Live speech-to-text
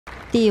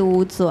第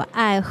5组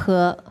爱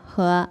和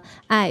和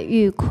爱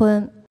玉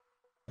坤。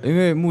因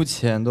为目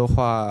前的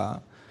话，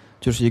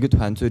就是一个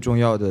团最重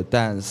要的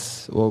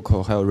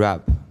dance、vocal 还有 rap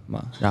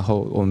嘛，然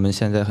后我们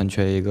现在很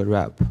缺一个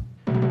rap。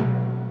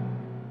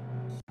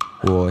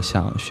我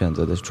想选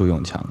择的是朱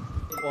永强。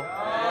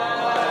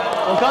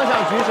我刚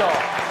想举手。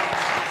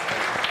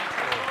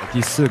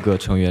第4个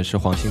成员是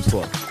黄兴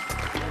措，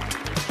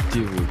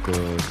第5个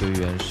队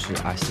员是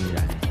阿欣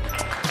然，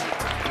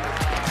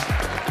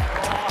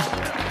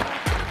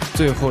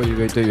最后一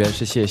位队员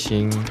是谢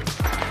欣。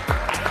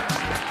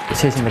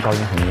谢欣的高音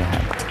很厉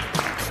害，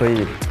所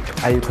以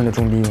艾玉坤的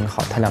中低音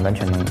好，他俩完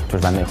全能就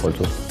是完美合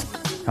作。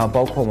然后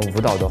包括我们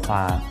舞蹈的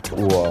话，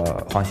我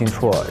黄兴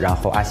措，然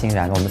后阿欣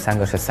然，我们3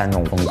个是3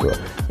种风格，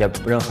也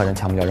任何人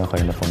抢不了任何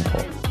人的风头。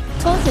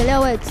恭喜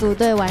6位组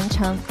队完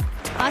成。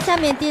好，下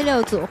面第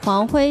6组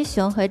黄辉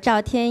雄和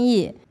赵天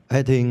意。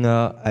I think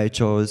I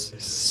chose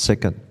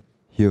second.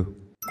 You.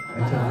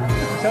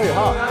 肖宇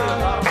浩，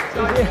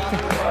谢谢。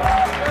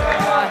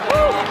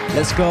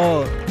Let's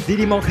go.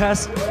 Didi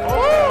Mocas.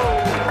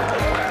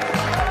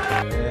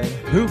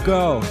 Who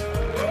go?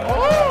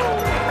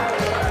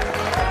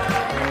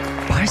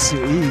 白小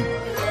艺。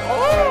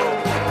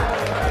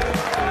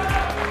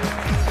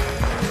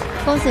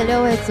恭喜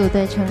6位组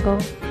队成功。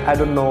I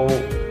don't know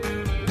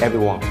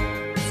everyone.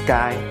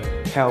 Sky,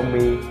 help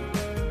me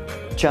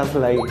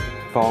translate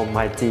for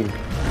my team.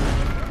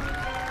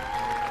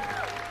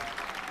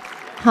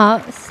 好，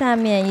下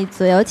面一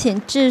组有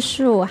请智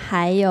树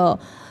还有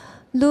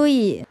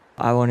Louis。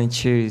 I want to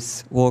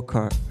choose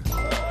Walker.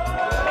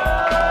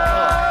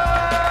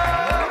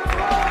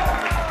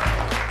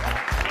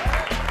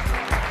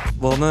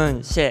 我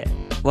们是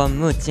王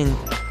木金，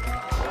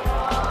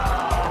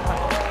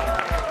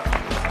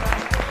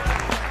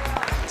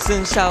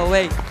孙少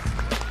伟，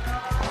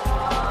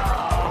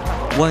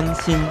温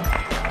馨，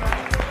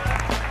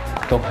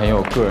都很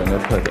有个人的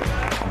特点，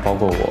包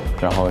括我，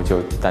然后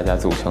就大家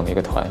组成了一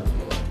个团，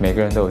每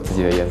个人都有自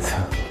己的颜色，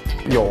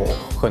有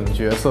很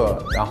角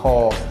色，然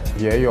后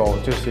也有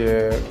这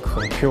些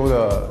很 Q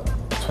的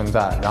存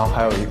在，然后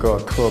还有一个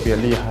特别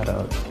厉害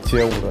的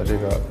街舞的这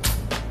个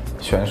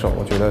选手，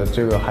我觉得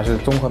这个还是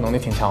综合能力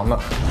挺强的。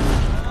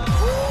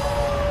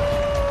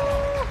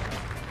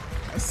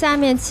下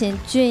面请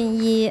俊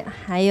一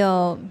还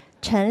有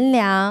陈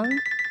良。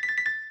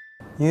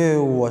因为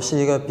我是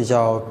一个比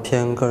较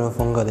偏个人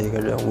风格的一个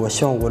人，我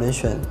希望我能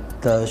选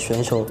的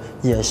选手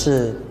也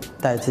是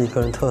带自己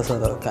个人特色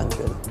的感觉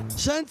的。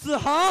沈子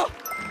豪，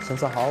沈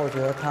子豪，我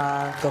觉得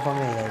他各方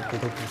面也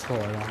都不错，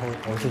然后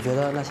我就觉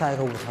得那下一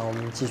个舞台我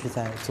们继续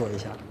再做一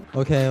下。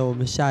OK， 我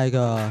们下一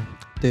个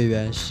队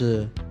员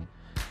是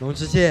龙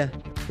之介、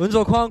文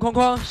佐匡、框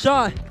框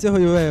Shine， 最后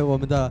一位我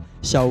们的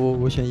小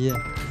吴玄烨。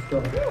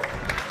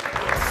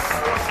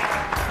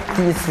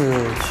第一次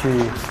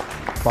去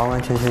完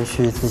完全全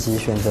去自己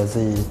选择自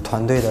己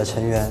团队的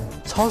成员，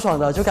超爽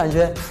的，就感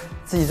觉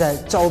自己在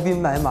招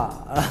兵买马，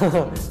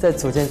在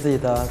组建自己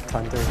的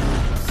团队。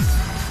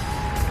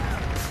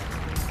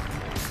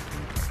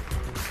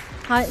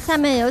好，下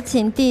面有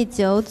请第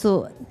9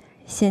组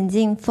冼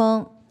劲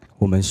峰。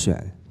我们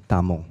选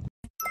大梦。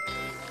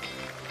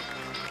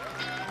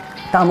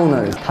大梦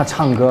呢，他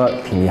唱歌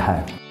挺厉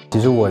害。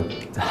其实我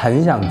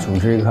很想组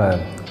织一个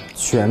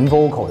全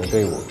vocal 的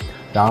队伍，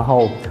然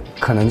后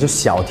可能就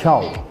小跳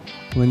舞。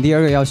我们第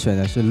2个要选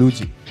的是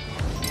Luigi，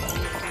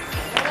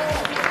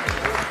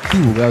 第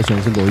5个要选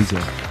的是罗一杰，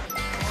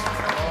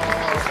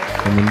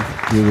我们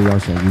第6个要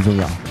选于宗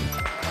尧。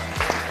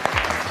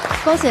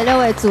恭喜6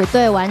位组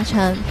队完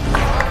成。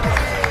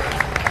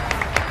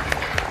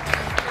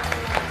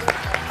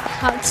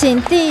好，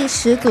请第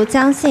10组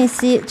江信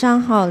熙、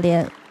张浩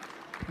莲。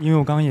因为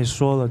我刚刚也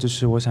说了，就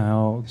是我想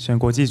要选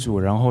国际组，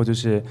然后就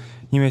是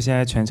因为现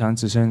在全场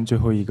只剩最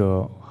后一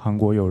个韩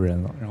国友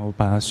人了，然后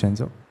把他选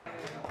走。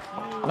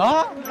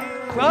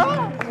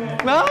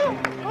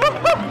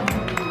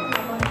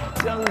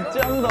江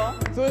的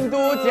尊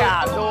都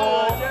假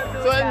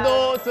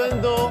都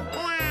尊都。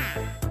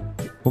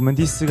我们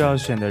第4个要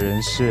选的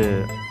人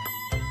是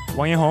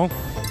王彦宏、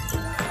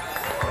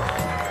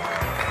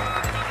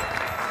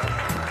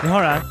林浩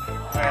然。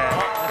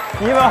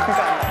你怎么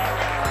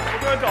我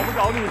突然找不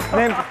着你。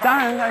那当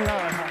然看。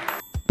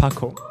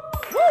Paco。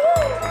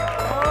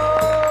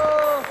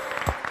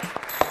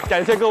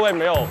感谢各位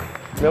没有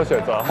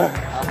选择，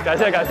感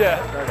谢。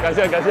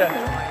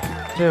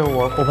对，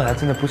我本来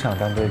真的不想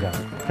当队长，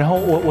然后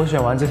我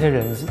选完这些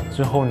人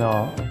之后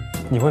呢，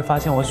你会发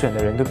现我选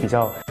的人都比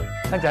较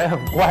看起来很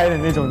乖的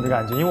那种的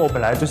感觉，因为我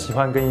本来就喜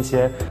欢跟一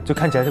些就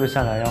看起来特别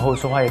善良，然后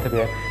说话也特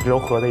别柔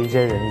和的一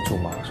些人一组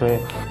嘛，所以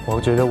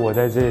我觉得我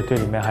在这队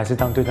里面还是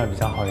当队长比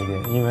较好一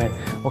点，因为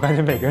我感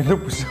觉每个人都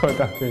不适合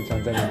当队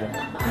长在那边。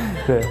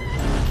对，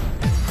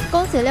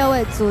恭喜6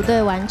位组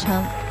队完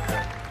成。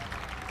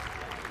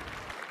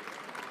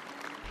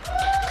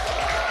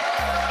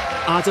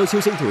亞洲超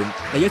星團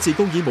第一次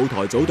公演舞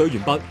台組隊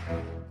完畢，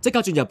即刻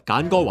進入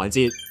揀歌環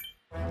節。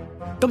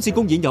今次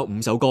公演有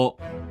5首歌，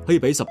可以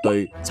俾10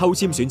隊抽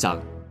籤選擇。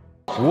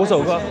5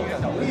首歌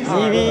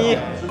，1v1。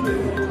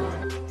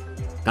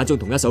揀中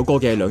同一首歌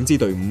嘅兩支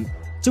隊伍，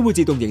將會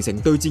自動形成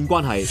對戰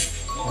關係。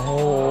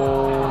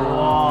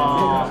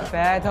哇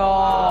 ！Battle，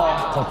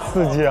 好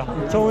刺激啊！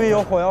終於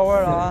有火藥味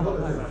了啊！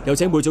有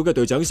請每組嘅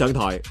隊長上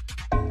台，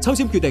抽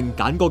籤決定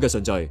揀歌嘅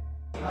順序。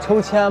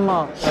抽籤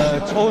嗎？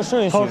抽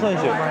順序。抽順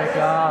序。Oh my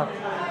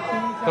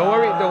god！Don't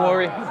worry，Don't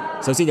worry。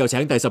首先有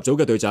請第10組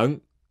嘅隊長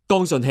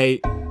江順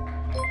熙。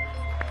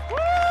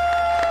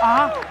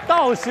啊，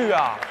倒序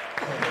啊！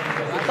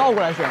倒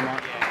過來選嗎？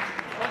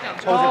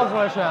倒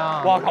過來選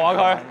啊！哇，求下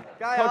佢！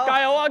加油！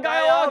加油啊！加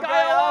油啊！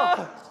加油啊！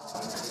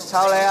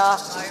靠你啊！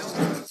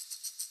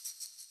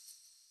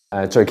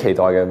最期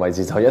待嘅位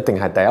置就一定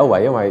係第一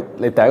位，因為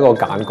你第一個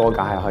揀歌，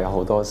梗係有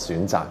好多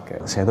選擇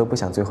嘅。誰都不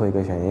想最後一個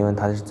選，因為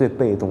他是最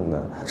被動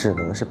的，只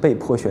能是被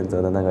迫選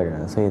擇的那個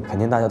人，所以肯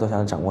定大家都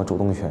想掌握主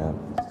動權。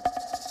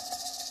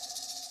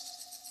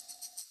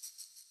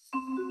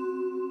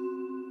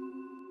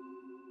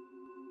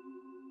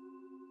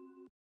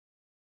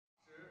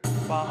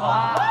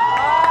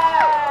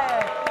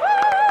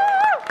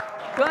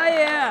可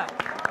以，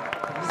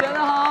選得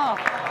好。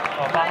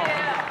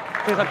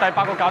其實第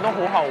8個揀都好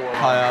後喎。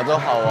係啊，都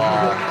後啊。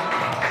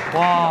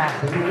哇！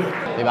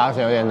第8個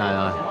選有點難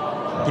啊。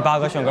第8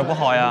個選歌不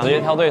好呀。直接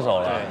挑對手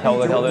了，挑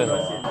歌挑對手。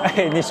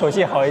哎，你手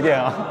氣好一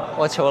點啊。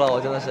我求了，我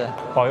真的是。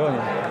保佑你。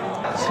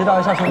祈禱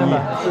一下，兄弟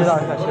們，祈禱一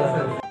下，祈禱一下。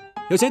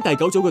有請第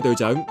9組嘅隊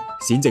長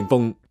冼靖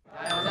峰。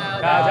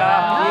加油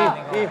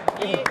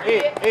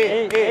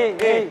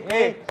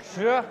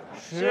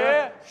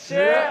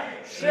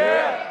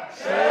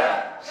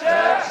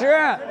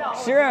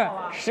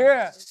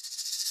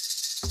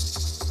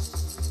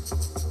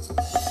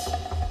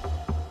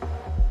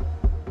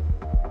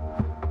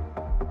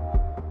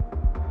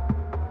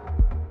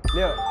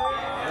！6。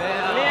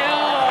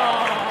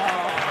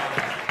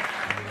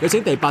有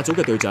請第8組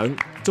嘅隊長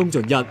鐘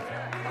俊一。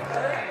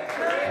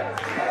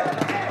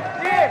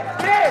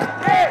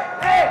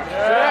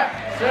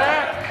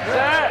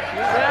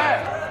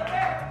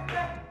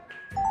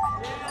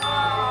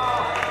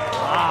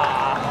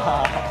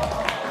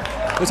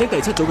有請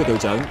第7組嘅隊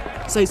長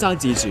西山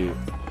智樹。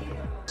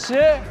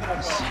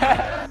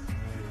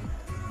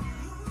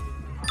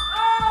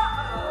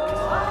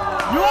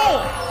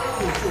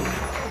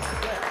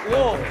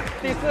喲，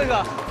第4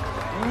個，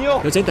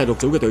有請第6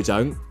組嘅隊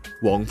長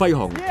黃輝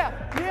雄。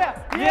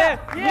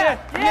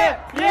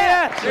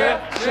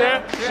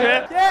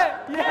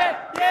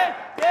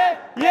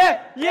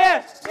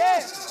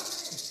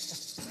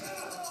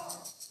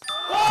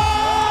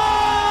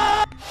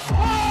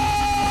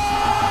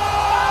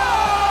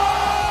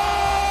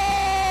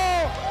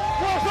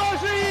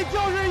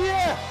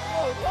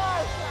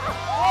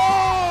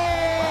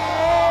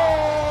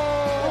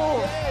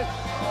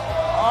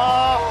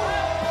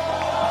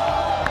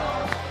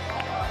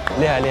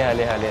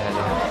厲害！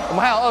我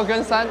們還有2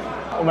跟3，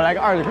我們來個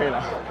2就可以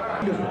了。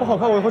我好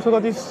怕我會抽到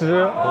第10。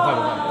不會，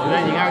我覺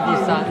得應該是第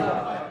3。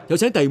有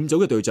請第5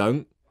組嘅隊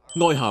長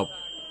愛合。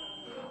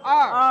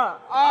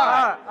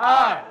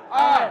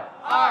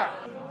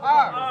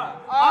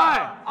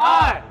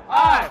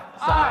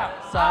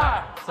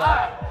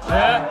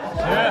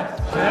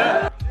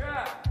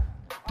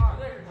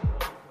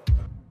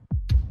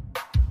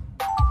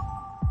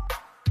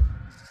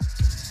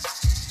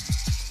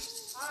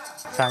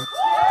3，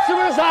是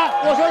不是3？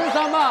我說是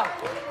3吧。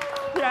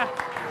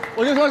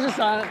我就說是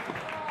3。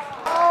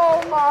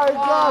Oh my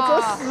god！ 這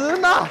10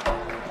呢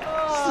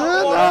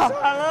？10呢？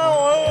慘了，我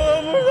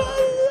不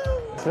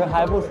知道。10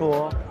還不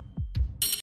出。